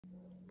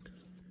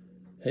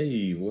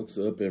Hey, what's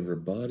up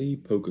everybody?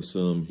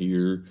 Pokesum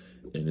here,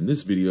 and in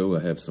this video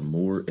I have some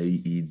more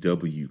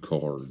AEW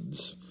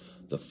cards.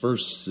 The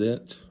first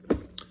set,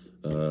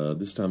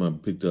 this time I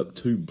picked up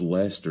 2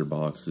 blaster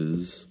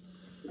boxes,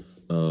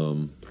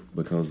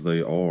 because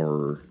they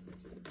are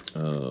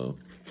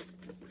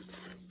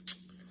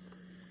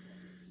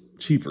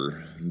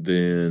cheaper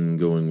than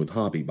going with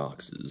hobby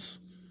boxes.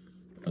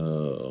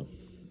 The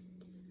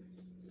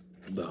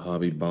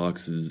hobby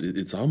boxes,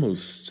 it's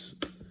almost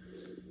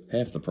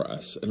half the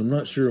price, and I'm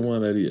not sure why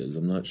that is.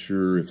 I'm not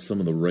sure if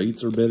some of the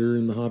rates are better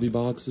in the hobby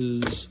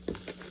boxes.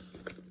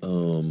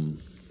 I'm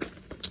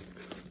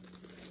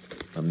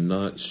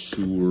not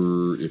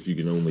sure if you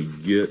can only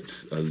get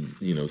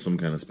some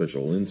kind of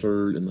special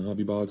insert in the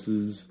hobby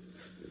boxes.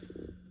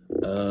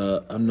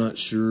 I'm not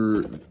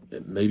sure.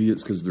 Maybe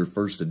it's because they're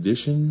first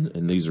edition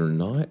and these are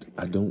not.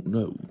 I don't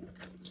know.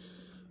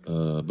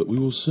 But we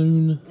will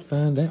soon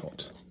find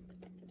out.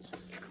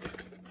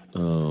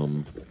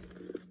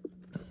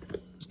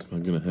 Am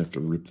I going to have to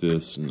rip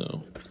this?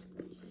 No.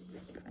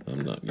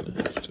 I'm not going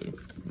to have to.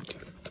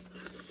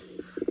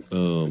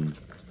 Okay.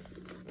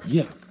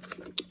 Yeah.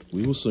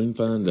 We will soon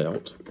find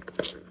out.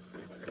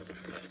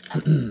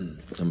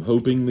 I'm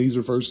hoping these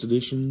are first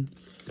edition.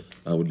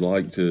 I would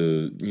like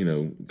to,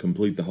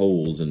 complete the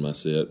holes in my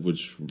set,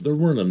 which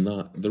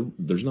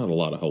there's not a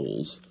lot of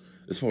holes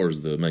as far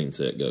as the main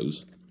set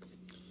goes.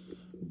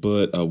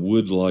 But I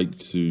would like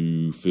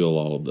to fill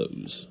all of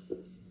those.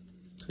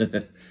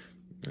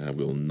 I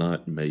will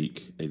not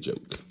make a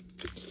joke.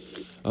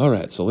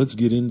 Alright, so let's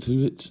get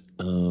into it.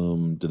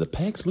 Do the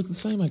packs look the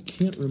same? I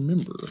can't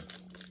remember.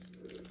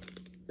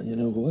 You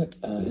know what?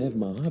 I have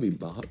my hobby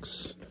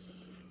box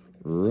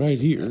right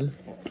here.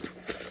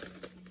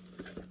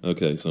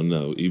 Okay, so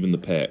no, even the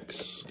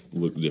packs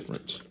look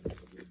different.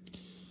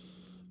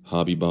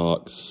 Hobby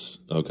box.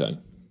 Okay,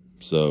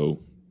 so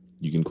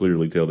you can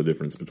clearly tell the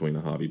difference between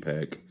a hobby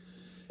pack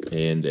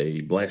and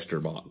a blaster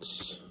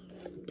box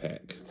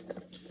pack.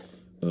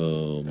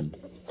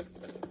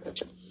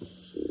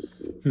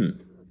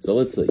 So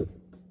let's see.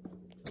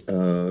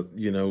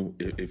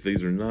 If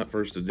these are not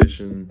first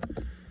edition,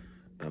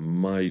 I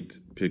might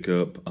pick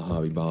up a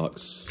hobby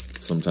box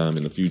sometime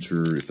in the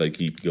future if they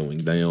keep going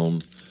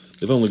down.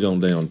 They've only gone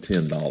down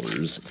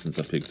 $10 since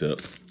I picked up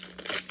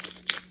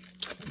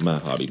my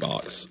hobby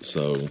box,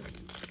 so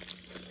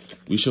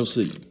we shall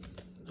see.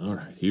 All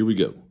right, here we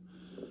go.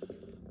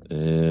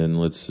 And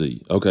let's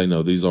see. Okay,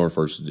 no, these are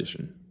first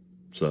edition.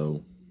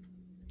 So,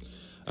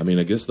 I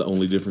guess the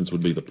only difference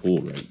would be the pull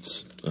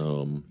rates.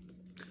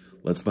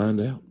 Let's find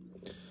out.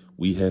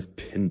 We have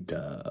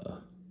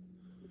Penta.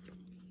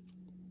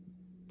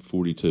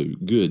 42.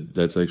 Good.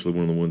 That's actually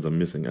one of the ones I'm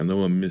missing. I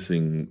know I'm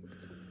missing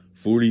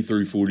 40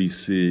 through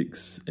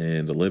 46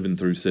 and 11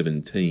 through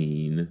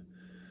 17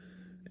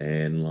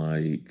 and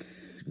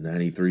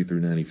 93 through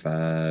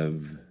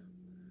 95.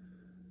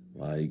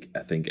 I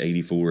think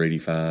 84,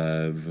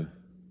 85,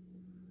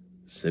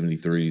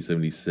 73,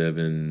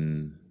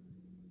 77,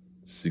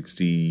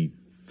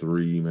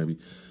 63 maybe.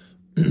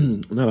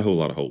 Not a whole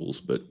lot of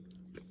holes, but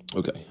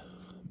okay.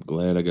 I'm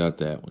glad I got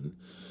that one.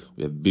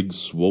 We have Big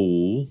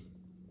Swole.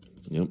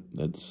 Yep,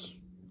 that's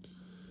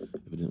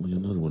evidently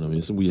another one I'm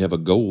missing. We have a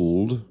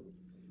gold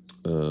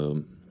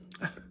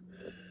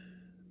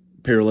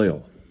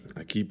parallel.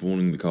 I keep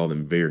wanting to call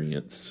them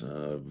variants.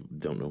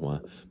 Don't know why.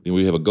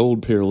 We have a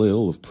gold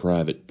parallel of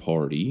Private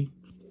Party.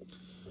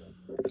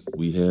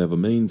 We have a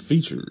main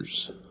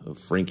features of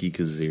Frankie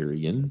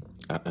Kazarian.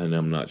 And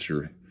I'm not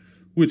sure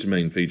which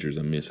main features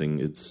I'm missing.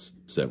 It's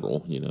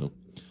several,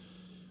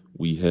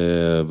 We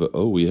have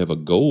a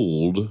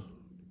gold.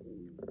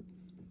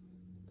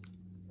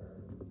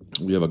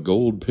 We have a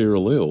gold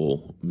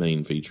parallel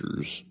main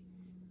features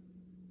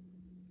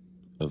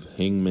of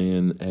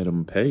Hangman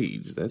Adam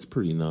Page. That's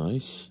pretty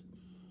nice.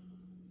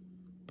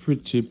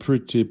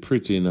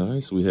 Pretty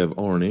nice. We have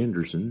Arn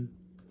Anderson,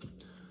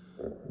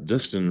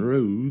 Dustin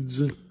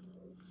Rhodes,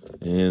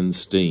 and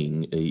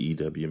Sting,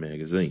 AEW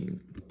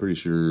magazine. Pretty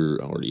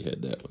sure I already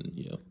had that one,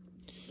 yeah.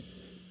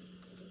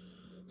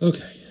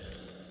 Okay.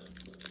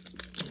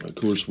 Of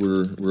course,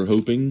 we're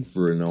hoping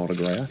for an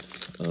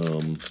autograph.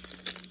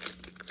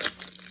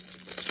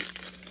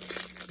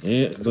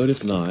 But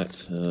if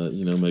not,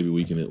 maybe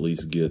we can at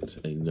least get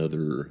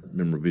another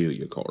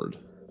memorabilia card.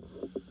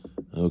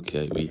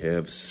 Okay, we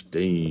have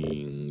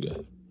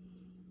Sting.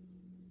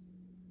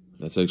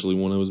 That's actually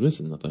one I was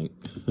missing, I think.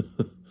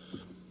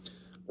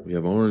 We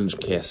have Orange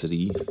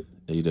Cassidy,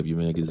 AEW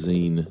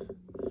magazine.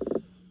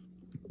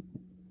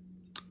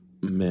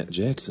 Matt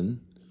Jackson,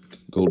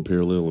 gold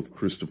parallel of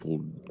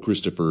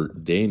Christopher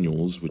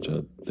Daniels, which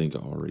I think I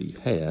already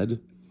had.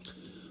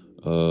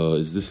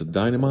 Is this a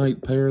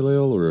Dynamite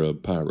parallel or a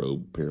Pyro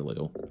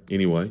parallel?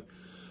 Anyway,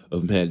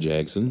 of Matt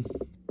Jackson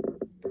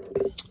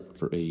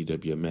for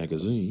AEW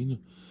magazine.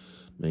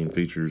 Main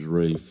features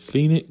Ray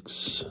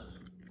Phoenix,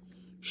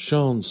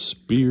 Shawn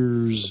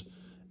Spears,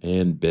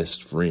 and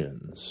Best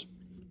Friends.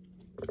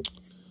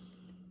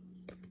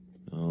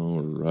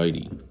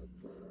 Alrighty.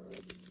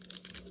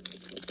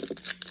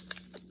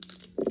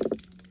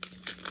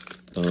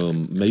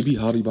 Maybe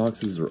hobby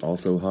boxes are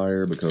also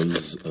higher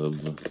because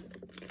of,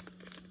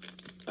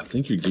 I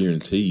think you're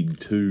guaranteed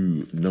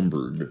 2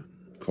 numbered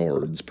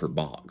cards per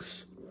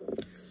box.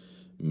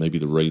 Maybe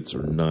the rates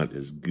are not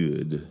as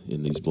good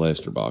in these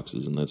blaster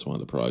boxes, and that's why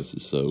the price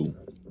is so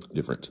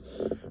different.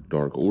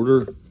 Dark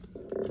Order,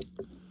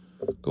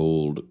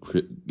 Gold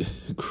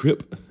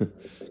Kip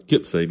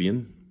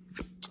Sabian,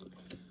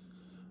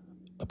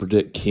 Upper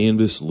Deck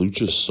Canvas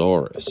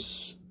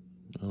Luchasaurus.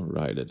 All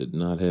right, I did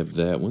not have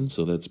that one,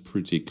 so that's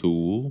pretty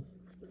cool.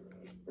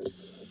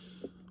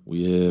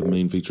 We have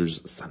main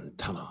features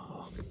Santana,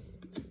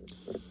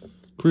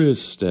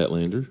 Chris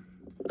Statlander,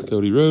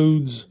 Cody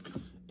Rhodes,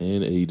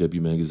 and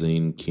AEW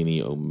Magazine Kenny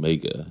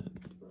Omega.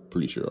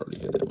 Pretty sure I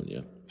already had that one,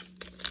 yeah.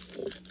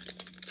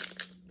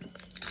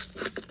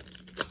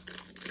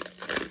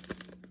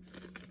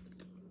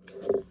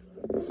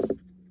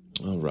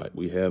 All right,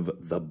 we have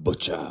The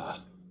Butcher,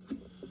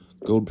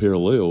 Gold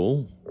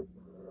Parallel,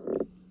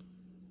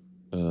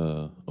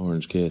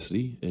 Orange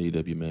Cassidy,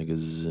 AEW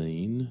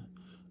Magazine.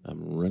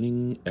 I'm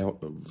running out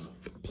of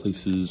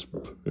places.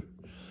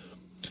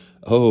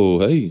 Oh,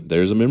 hey,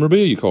 there's a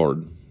memorabilia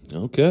card.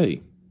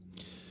 Okay.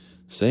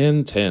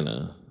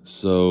 Santana.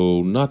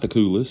 So, not the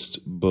coolest,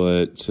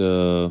 but,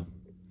 and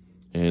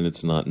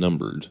it's not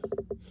numbered.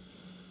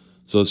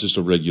 So, it's just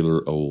a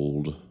regular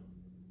old,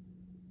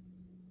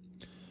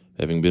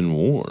 having been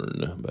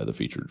worn by the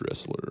featured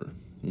wrestler.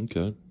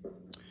 Okay.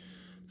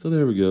 So,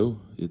 there we go.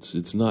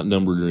 It's not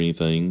numbered or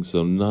anything,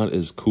 so not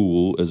as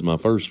cool as my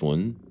first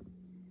one.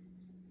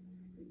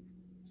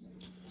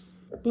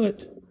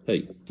 But,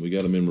 hey, we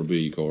got a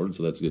memorabilia card,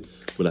 so that's good.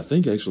 But I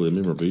think actually the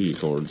memorabilia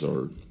cards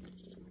are,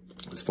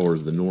 as far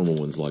as the normal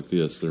ones like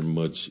this, they're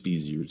much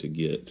easier to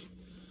get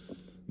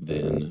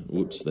than,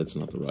 whoops, that's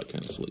not the right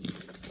kind of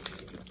sleeve.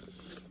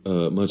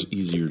 Much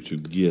easier to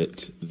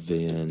get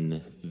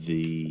than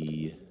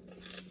the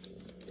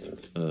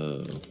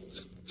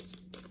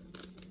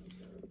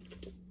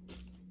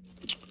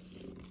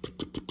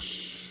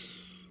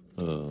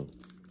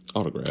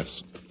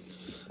autographs.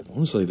 I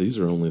want to say these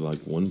are only like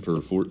 1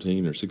 per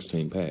 14 or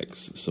 16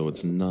 packs, so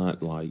it's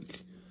not like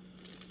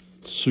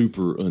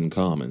super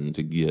uncommon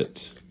to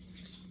get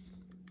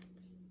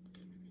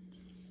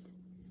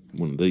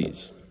one of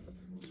these.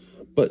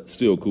 But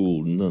still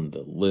cool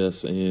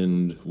nonetheless.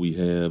 And we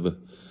have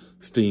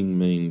Sting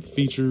main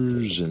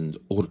features and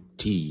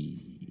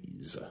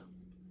Ortiz.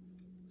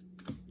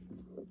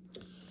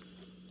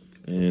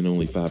 And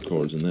only 5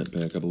 cards in that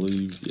pack, I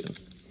believe. Yeah.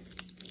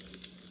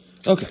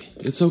 Okay,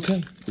 it's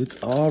okay.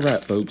 It's all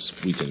right,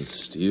 folks. We can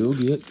still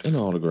get an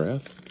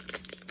autograph.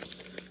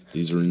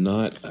 These are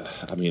not,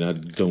 I mean, I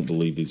don't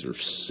believe these are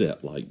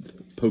set like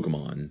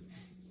Pokemon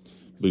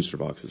booster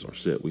boxes are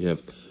set. We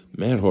have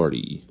Matt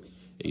Hardy,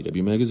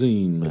 AEW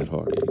Magazine Matt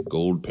Hardy,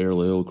 Gold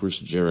Parallel Chris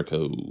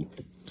Jericho,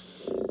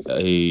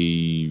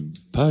 a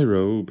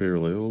Pyro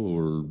Parallel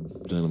or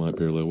Dynamite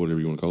Parallel, whatever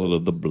you want to call it,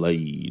 of The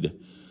Blade.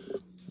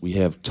 We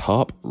have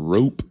Top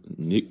Rope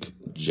Nick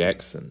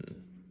Jackson.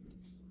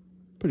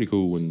 Pretty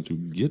cool one to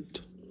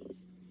get.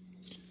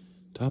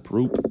 Top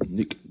Rope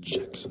Nick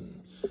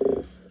Jackson.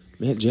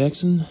 Matt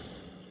Jackson,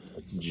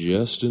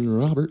 Justin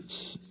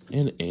Roberts,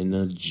 and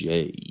Anna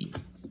Jay.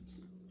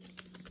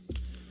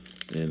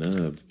 And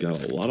I've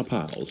got a lot of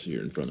piles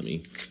here in front of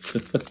me.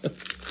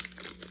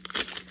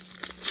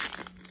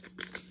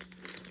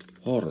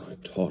 All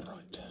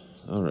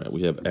right,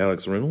 we have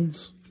Alex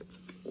Reynolds,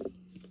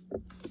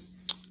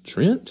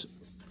 Trent,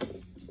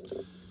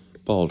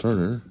 Paul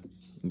Turner,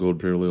 Gold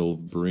Parallel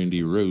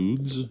Brandy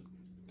Rhodes,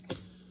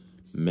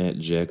 Matt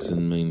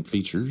Jackson main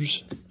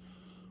features,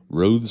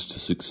 Roads to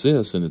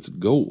Success, and it's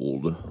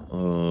gold.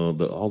 All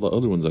the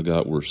other ones I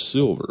got were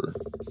silver.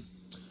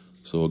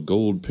 So a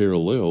gold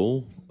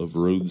parallel of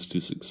Roads to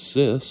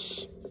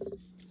Success,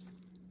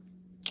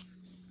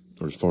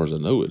 or as far as I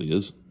know it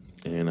is,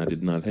 and I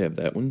did not have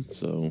that one,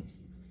 so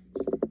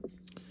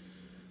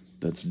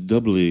that's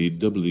doubly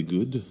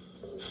good.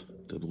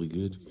 Doubly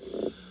good.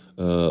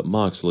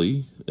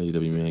 Moxley,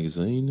 AEW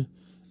Magazine,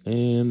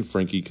 and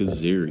Frankie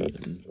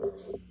Kazarian.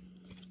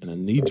 And I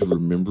need to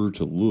remember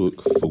to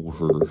look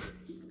for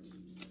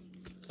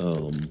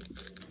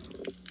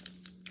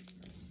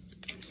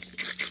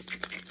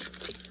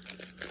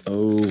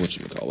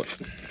whatchamacallit,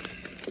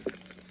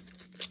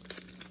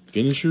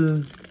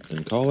 finisher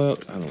and call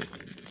out. I don't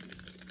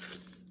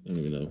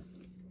even know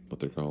what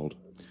they're called.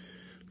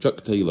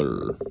 Chuck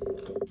Taylor,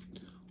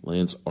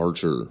 Lance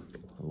Archer.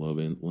 I love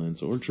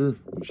Lance Archer.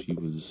 Wish he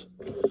was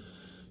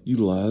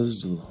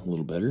utilized a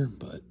little better,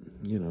 but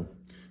you know.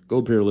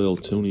 Gold Parallel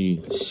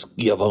Tony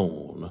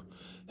Schiavone.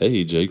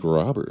 Hey, Jake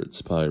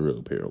Roberts,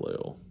 Pyro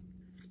Parallel.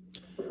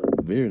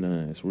 Very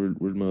nice.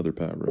 Where'd my other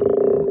Pyro?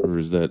 Or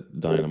is that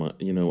Dynamite?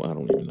 You know, I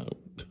don't even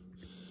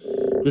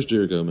know. Chris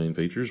Jericho main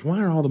features.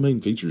 Why are all the main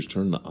features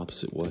turned the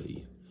opposite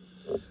way?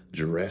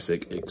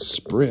 Jurassic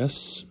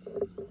Express.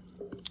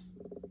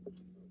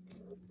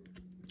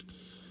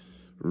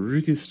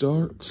 Ricky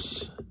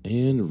Starks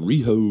and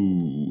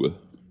Riho.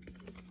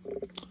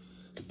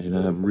 And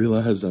I've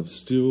realized I've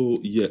still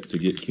yet to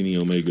get Kenny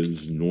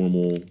Omega's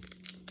normal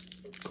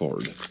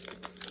card.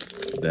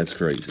 That's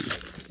crazy.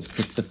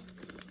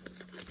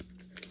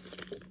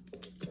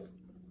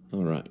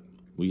 All right.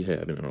 We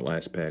have in our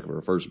last pack of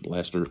our first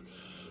blaster,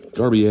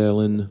 Darby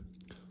Allin,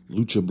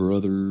 Lucha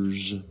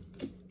Brothers,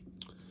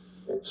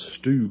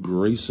 Stu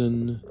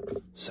Grayson,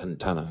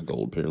 Santana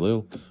Gold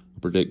Parallel,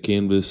 Upper Deck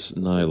Canvas,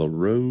 Nyla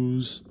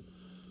Rose.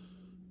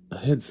 I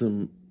had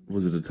some,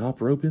 was it a top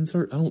rope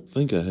insert? I don't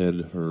think I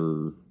had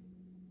her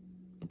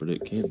Upper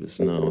Deck Canvas.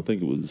 No, I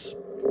think it was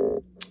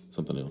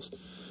something else.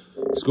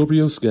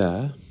 Scorpio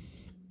Sky,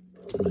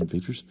 main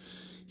features,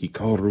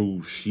 Hikaru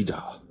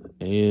Shida,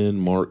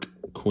 and Mark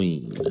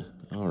Queen.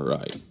 All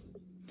right.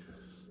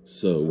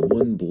 So,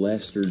 one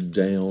blaster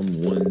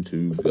down, one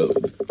to go.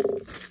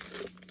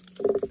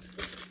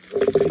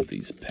 Get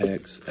these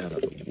packs out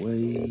of the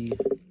way.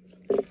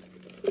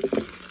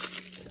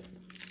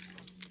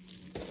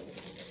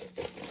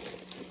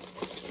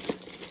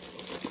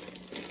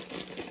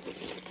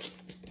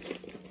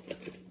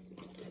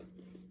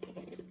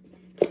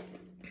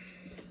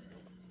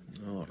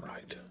 All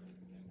right.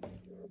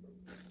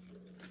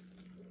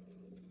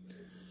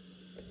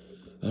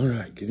 All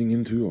right, getting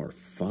into our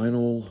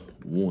final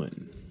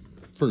one.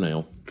 For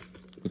now.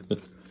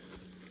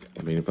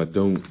 I mean, if I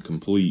don't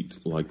complete,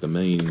 like, the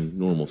main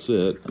normal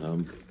set,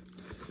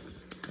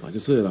 like I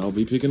said, I'll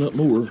be picking up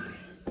more.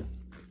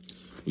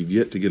 We've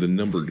yet to get a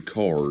numbered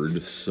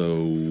card,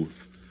 so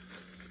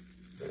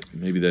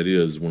maybe that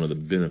is one of the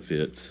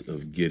benefits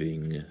of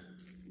getting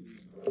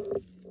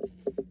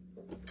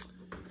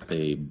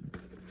a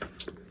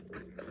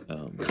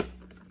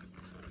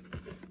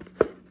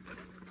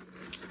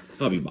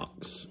hobby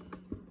box.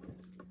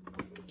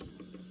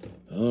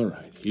 All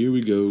right, here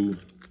we go.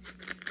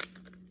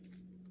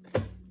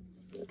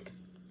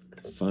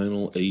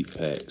 Final 8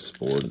 packs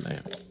for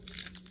now.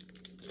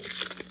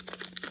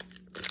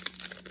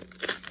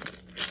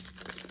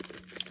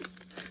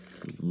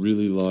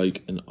 Really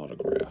like an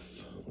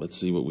autograph. Let's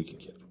see what we can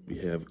get. We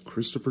have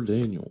Christopher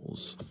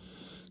Daniels,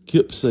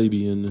 Kip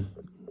Sabian,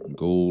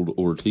 Gold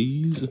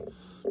Ortiz,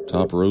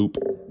 Top Rope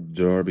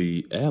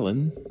Darby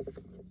Allin,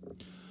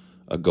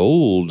 a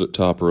gold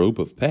top rope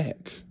of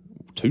Pac.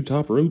 2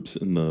 top ropes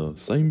in the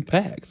same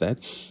pack.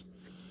 That's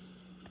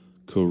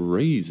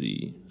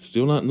crazy.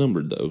 Still not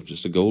numbered, though.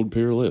 Just a gold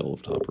parallel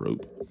of top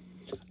rope.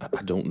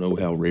 I don't know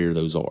how rare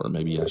those are.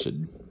 Maybe I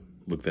should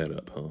look that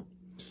up, huh?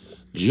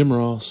 Jim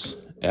Ross,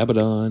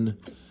 Abaddon,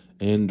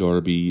 and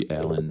Darby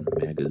Allin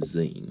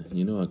magazine.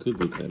 You know, I could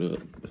look that up.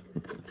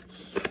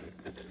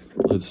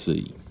 Let's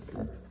see.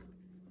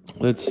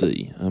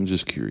 I'm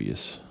just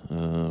curious.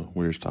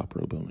 Where's top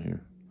rope on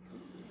here?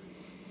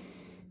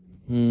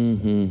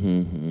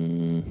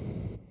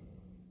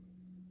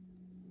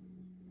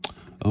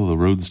 Oh, the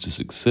Roads to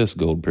Success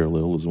gold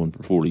parallel is 1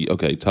 per 40.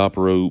 Okay, top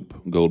rope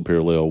gold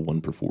parallel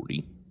 1 per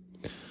 40.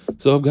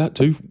 So I've got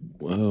 2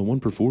 1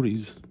 per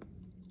 40s.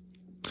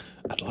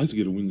 I'd like to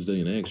get a Wednesday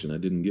in action. I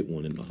didn't get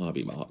one in the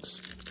hobby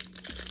box.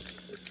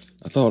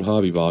 I thought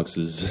hobby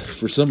boxes,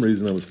 for some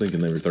reason I was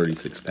thinking they were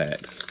 36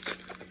 packs.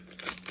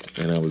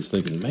 And I was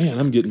thinking, man,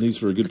 I'm getting these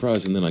for a good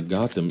price. And then I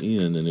got them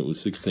in and it was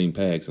 16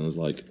 packs. And I was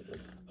like,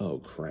 oh,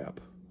 crap.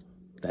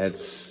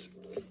 That's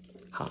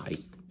high.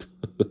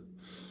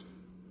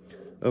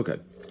 Okay.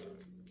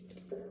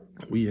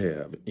 We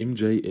have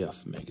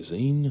MJF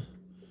magazine,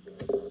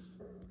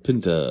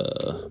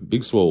 Penta,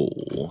 Big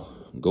Swole,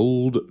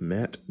 Gold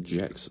Matt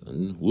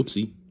Jackson.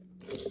 Whoopsie.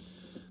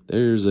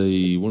 There's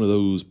one of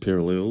those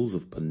parallels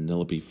of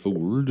Penelope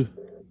Ford.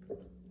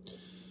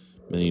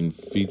 Main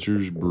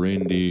features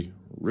Brandy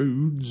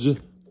Rhodes,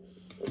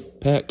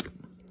 Pac,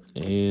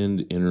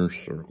 and Inner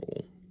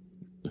Circle.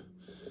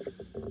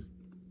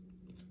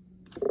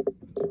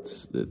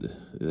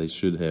 They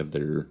should have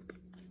their...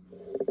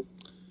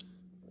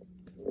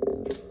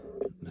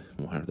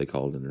 Why are they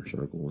called Inner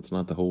Circle? It's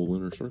not the whole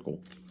Inner Circle.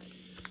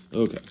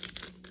 Okay.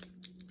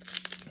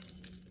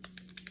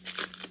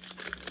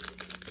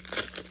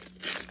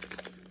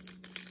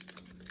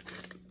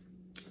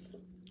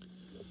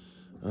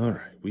 All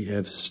right. We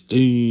have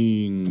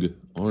Sting,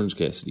 Orange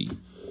Cassidy,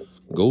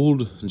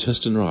 Gold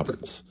Justin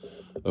Roberts,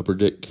 Upper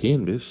Deck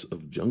Canvas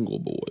of Jungle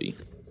Boy.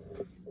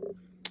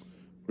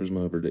 Where's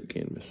my Upper Deck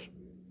Canvas?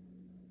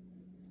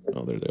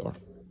 Oh, there they are.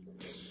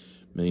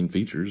 Main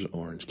features,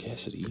 Orange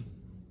Cassidy,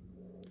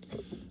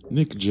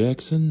 Nick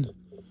Jackson,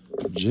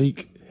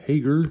 Jake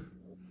Hager,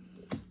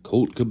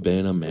 Colt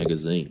Cabana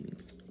magazine.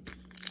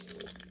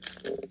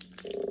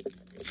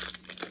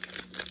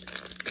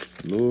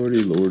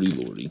 Lordy, lordy,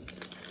 lordy.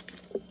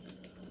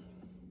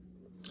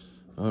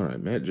 All right,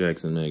 Matt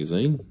Jackson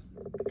magazine,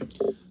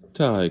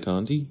 Ty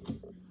Conti,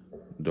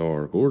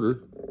 Dark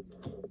Order,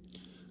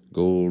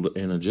 Gold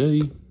Anna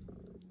J,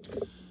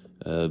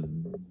 a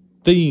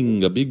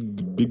big,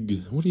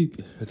 what do you,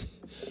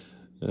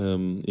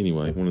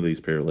 anyway, one of these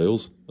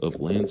parallels of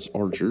Lance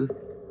Archer,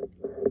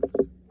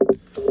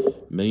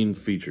 main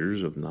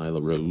features of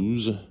Nyla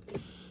Rose,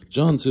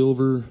 John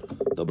Silver,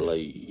 The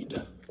Blade.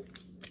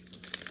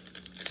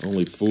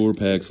 Only 4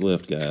 packs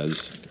left,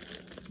 guys.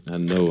 I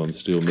know I'm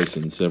still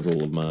missing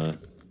several of my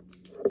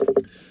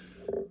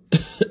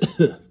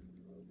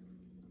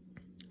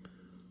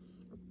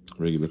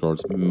regular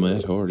cards.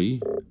 Matt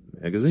Hardy,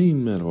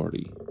 Magazine Matt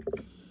Hardy,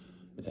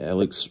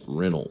 Alex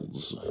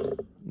Reynolds,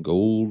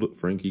 Gold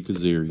Frankie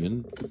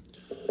Kazarian,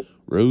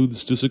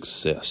 Roads to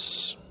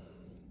Success.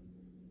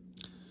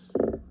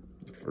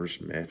 The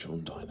first match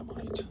on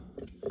Dynamite.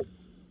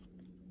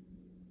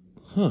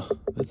 Huh,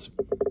 that's...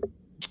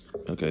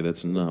 Okay,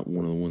 that's not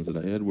one of the ones that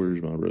I had.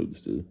 Where's my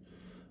Roads to...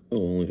 Oh, I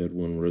only had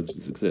one Roads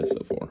to Success so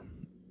far.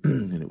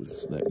 And it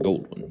was that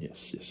gold one.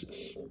 Yes.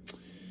 Yes.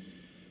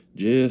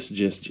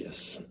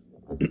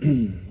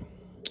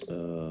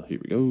 Here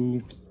we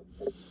go.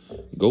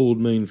 Gold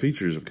main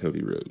features of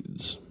Cody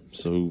Rhodes.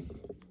 So,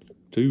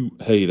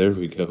 hey, there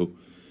we go.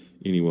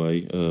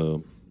 Anyway,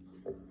 2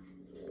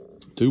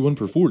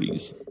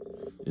 1-for-40s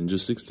in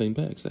just 16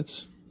 packs.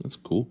 That's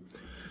cool.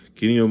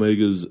 Kenny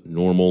Omega's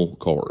normal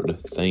card.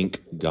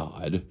 Thank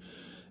God.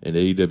 And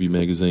AEW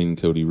Magazine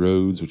Cody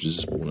Rhodes, which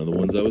is one of the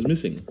ones I was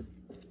missing.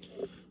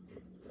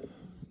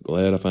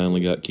 Glad I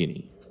finally got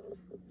Kenny.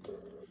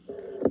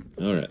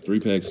 All right, 3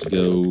 packs to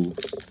go.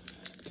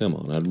 Come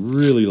on, I'd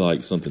really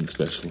like something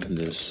special in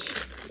this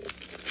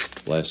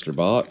blaster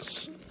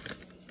box.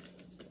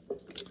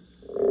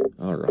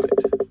 All right,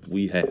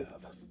 we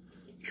have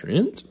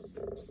Trent,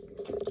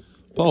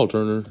 Paul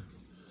Turner,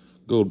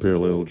 Gold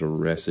Parallel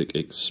Jurassic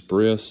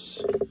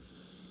Express,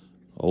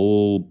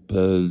 old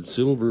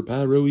Silver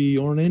Pyro-y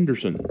Arn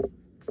Anderson.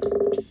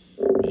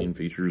 Main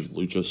features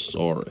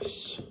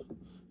Luchasaurus,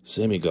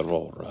 Sammy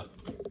Guevara,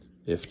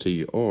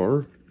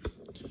 FTR,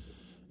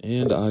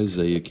 and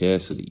Isaiah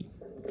Cassidy.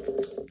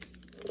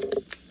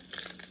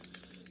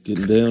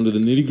 Getting down to the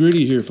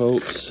nitty-gritty here,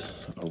 folks.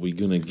 Are we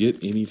going to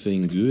get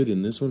anything good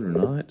in this one or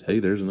not? Hey,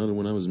 there's another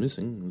one I was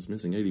missing. I was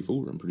missing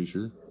 84, I'm pretty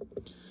sure.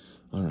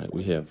 All right,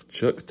 we have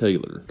Chuck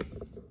Taylor,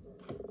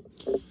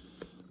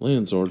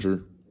 Lance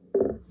Archer,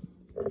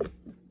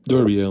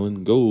 Darby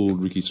Allin,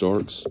 Gold Ricky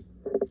Starks,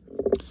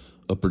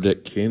 Upper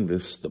Deck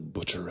Canvas, The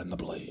Butcher and the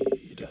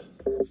Blade.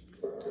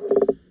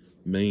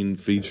 Main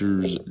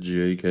features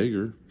Jake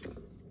Hager,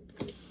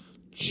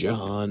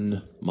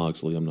 John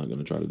Moxley. I'm not going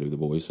to try to do the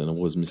voice, and I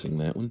was missing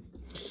that one.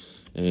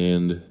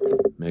 And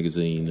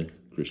Magazine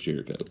Chris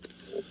Jericho.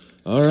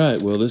 All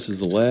right, well, this is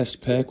the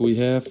last pack we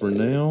have for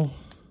now.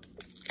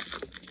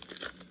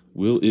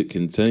 Will it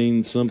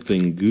contain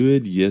something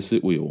good? Yes,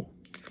 it will.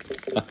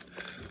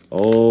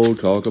 Oh,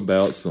 talk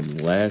about some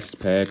last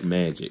pack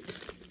magic.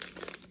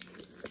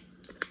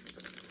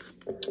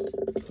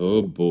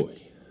 Oh,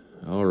 boy.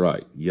 All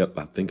right. Yep,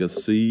 I think I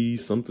see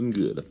something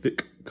good. A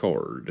thick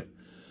card.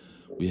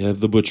 We have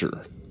the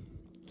Butcher,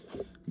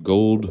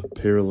 Gold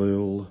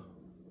Parallel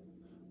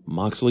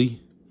Moxley,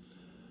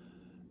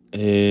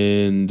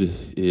 and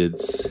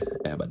it's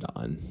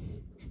Abaddon.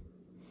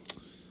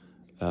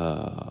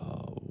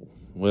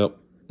 Well,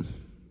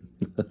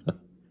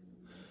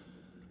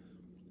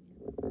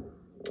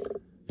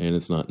 and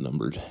it's not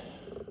numbered,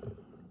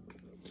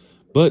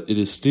 but it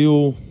is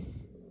still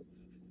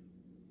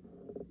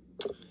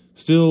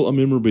a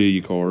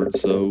memorabilia card,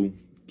 so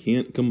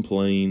can't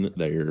complain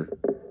there.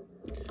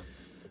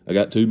 I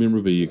got 2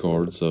 memorabilia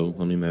cards, so,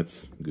 I mean,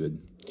 that's good.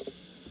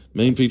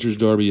 Main features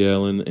Darby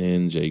Allin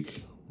and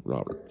Jake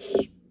Roberts.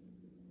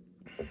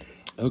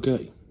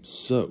 Okay,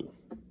 so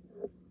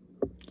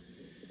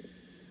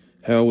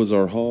how was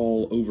our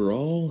haul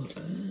overall?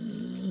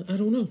 I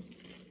don't know.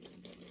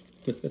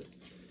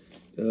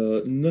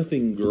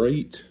 Nothing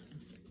great,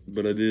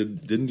 but I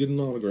didn't get an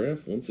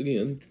autograph once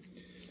again.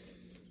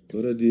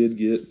 But I did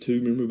get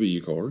 2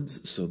 memorabilia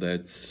cards, so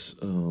that's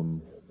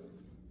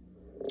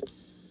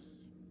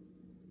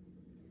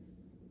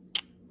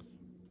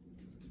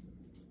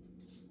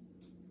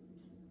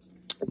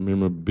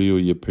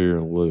memorabilia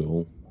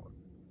parallel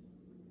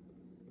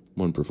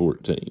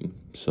 1/14.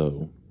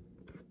 So,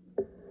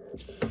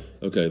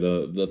 okay,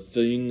 the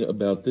thing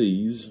about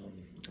these,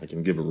 I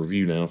can give a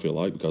review now if you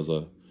like, because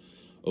I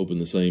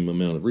opened the same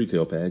amount of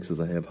retail packs as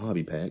I have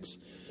hobby packs.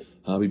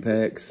 Hobby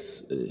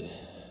packs,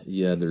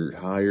 yeah, they're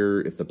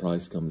higher if the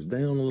price comes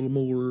down a little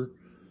more.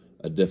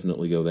 I'd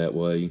definitely go that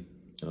way.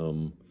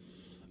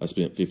 I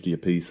spent $50 a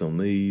piece on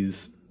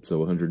these,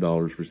 so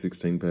 $100 for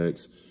 16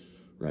 packs.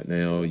 Right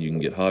now, you can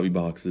get hobby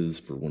boxes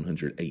for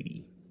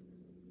 $180.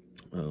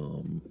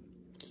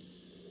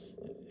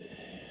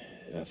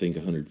 I think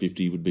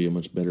 $150 would be a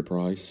much better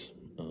price,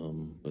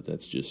 but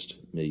that's just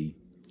me.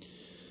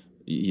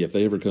 Yeah, if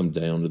they ever come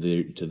down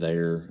to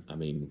there, I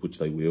mean, which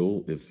they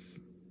will, if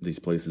these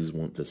places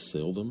want to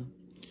sell them.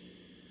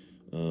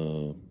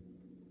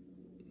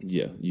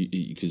 Yeah,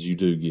 because you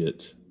do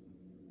get,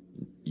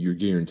 you're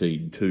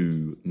guaranteed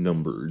 2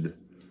 numbered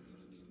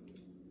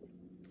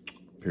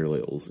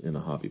parallels in a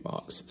hobby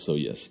box. So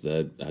yes,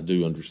 that I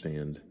do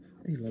understand.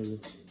 Hey, Lola.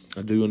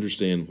 I do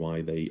understand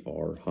why they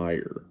are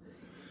higher.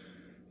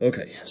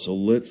 Okay, so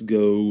let's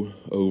go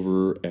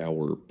over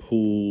our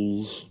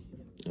pulls.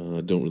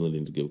 I don't really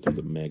need to go through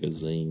the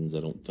magazines, I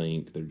don't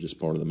think. They're just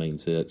part of the main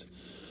set.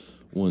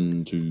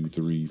 1, 2,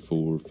 3,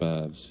 4,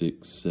 5,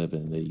 6,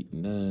 7, 8,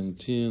 9,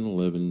 10,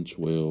 11,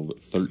 12,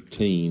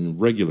 13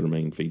 regular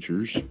main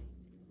features.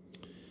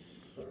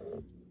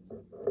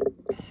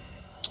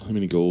 How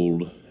many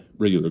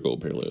regular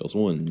gold parallels?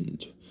 One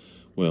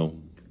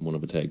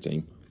of a tag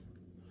team.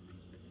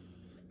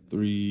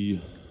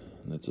 3,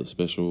 that's a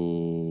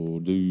special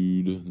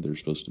dude. They're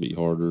supposed to be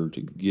harder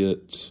to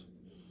get.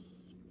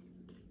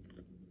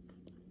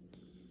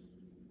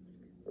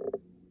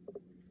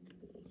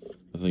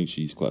 I think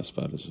she's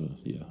classified as a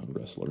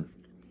wrestler,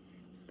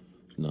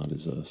 not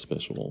as a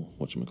special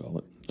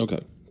whatchamacallit. Okay,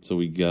 so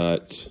we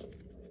got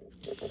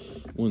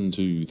 1,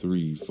 2,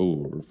 3,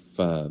 4,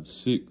 5,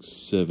 6,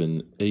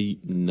 7,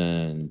 8,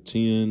 9,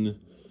 10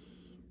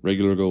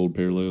 regular gold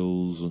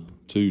parallels,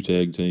 2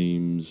 tag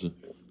teams,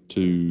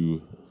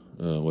 2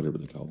 whatever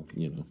they call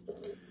them,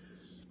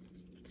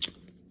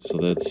 So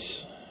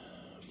that's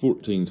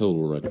 14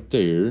 total right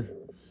there.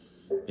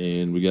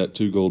 And we got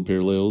 2 gold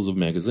parallels of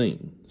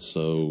magazine.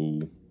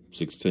 So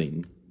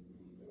 16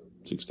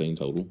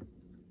 total.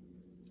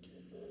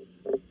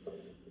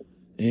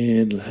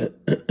 And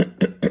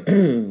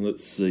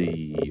let's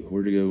see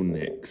where to go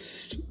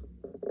next.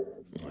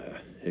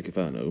 Heck if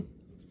I know.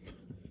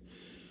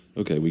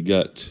 Okay, we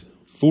got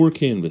 4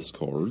 canvas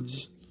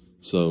cards.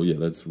 So yeah,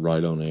 that's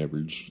right on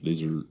average.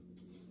 These are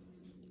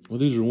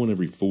one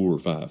every 4 or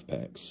 5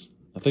 packs.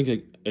 I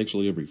think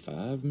actually every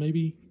 5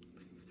 maybe.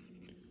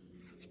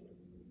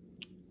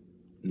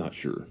 Not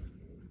sure.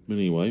 But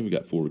anyway, we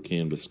got 4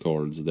 canvas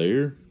cards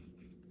there.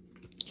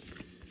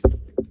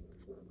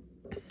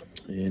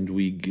 And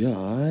we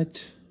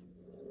got...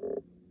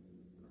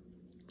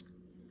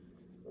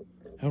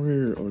 How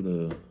rare are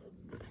the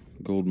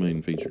gold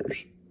main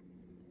features?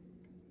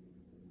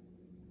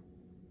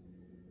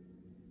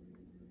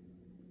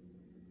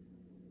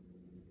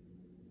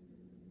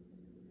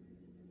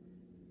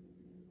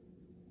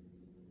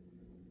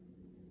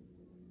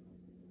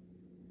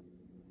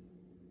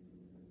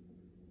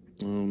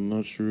 I'm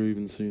not sure I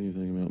even see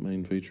anything about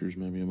main features.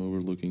 Maybe I'm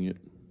overlooking it.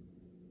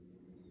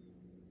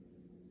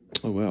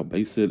 Oh, wow.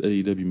 Base set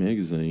AEW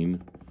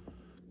magazine.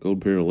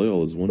 Gold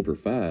parallel is 1 per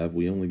 5.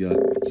 We only got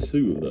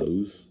 2 of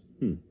those.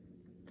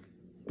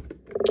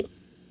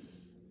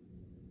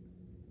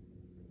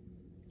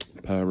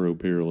 Pyro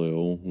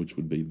parallel, which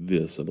would be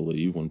this, I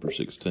believe. 1 per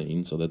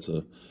 16. So that's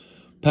a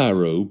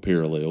Pyro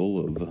parallel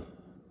of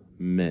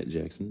Matt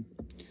Jackson.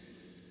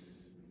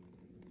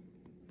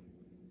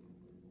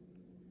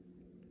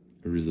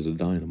 Or is it a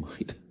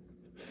Dynamite?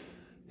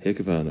 Heck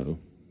if I know.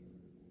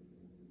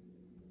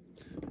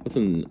 What's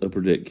an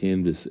Upper Deck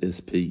Canvas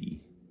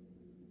SP?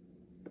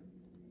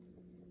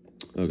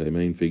 Okay,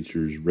 main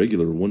features,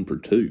 regular 1 per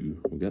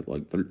 2. We got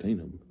like 13 of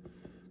them.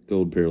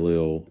 Gold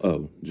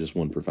parallel, just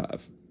 1 per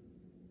 5.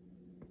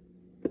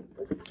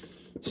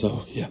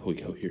 So, yeah, we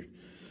go here.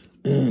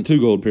 2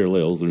 gold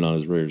parallels, they're not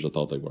as rare as I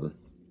thought they were.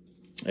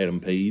 Adam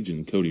Page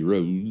and Cody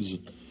Rhodes.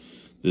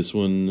 This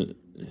one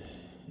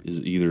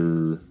is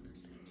either...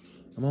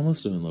 I'm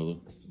almost done, Lola.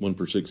 1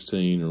 per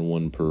 16 or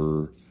 1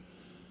 per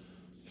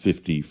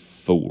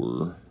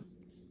 54.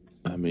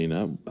 I mean,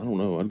 I don't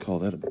know. I'd call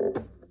that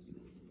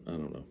I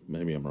don't know.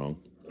 Maybe I'm wrong.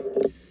 I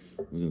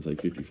was going to say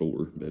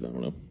 54, but I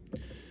don't know.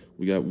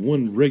 We got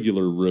 1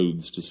 regular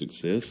Roads to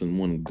Success and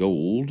 1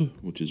 gold,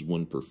 which is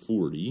 1 per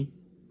 40.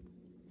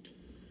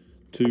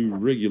 2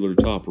 regular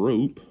Top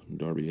Rope,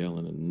 Darby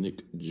Allin and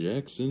Nick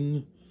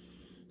Jackson.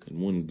 And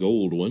 1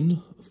 gold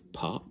one of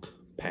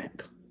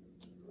Pac.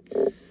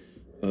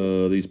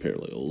 These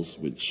parallels,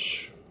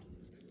 which...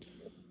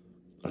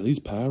 Are these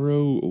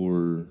Pyro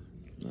or...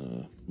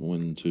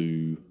 1,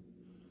 2...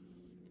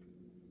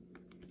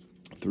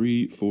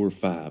 3, 4,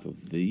 5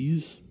 of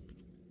these.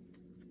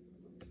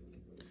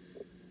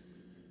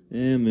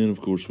 And then, of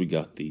course, we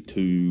got the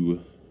 2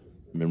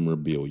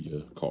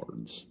 memorabilia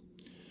cards.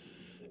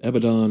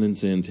 Abaddon and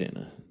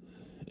Santana.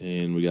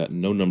 And we got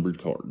no numbered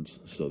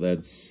cards. So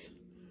that's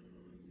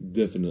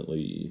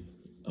definitely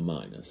a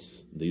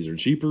minus. These are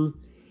cheaper,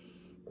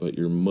 but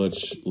you're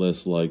much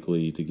less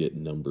likely to get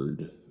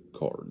numbered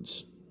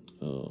cards.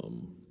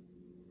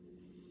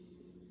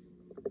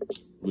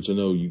 Which I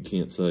know you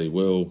can't say,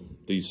 well,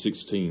 these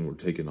 16 were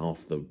taken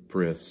off the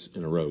press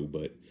in a row,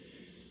 but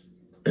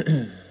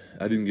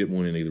I didn't get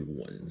one in either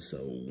one,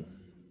 so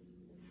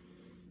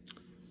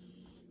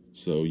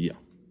yeah.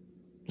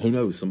 Who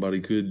knows? Somebody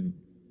could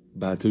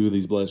buy 2 of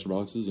these blaster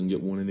boxes and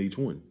get 1 in each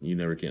one. You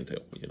never can tell,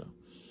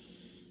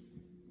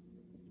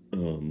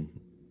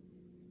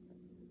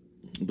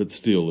 But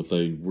still, if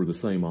they were the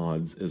same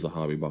odds as a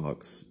hobby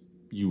box,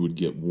 you would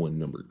get 1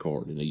 numbered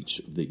card in each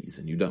of these,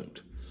 and you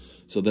don't.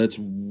 So that's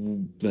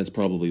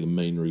probably the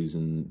main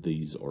reason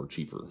these are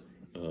cheaper.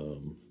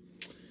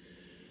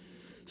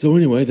 So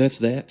anyway, that's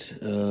that.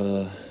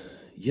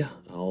 Yeah,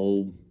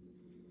 I'll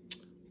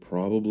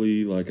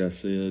probably, like I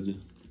said,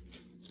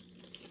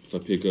 if I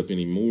pick up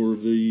any more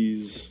of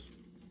these,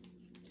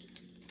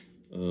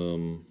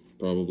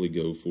 probably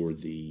go for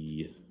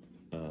the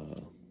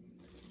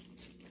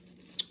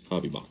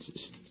hobby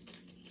boxes,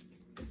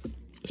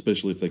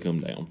 especially if they come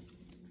down.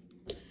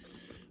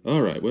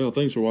 All right, well,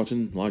 thanks for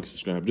watching. Like,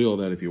 subscribe, do all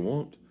that if you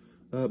want.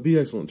 Be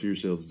excellent to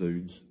yourselves,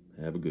 dudes.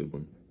 Have a good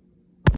one.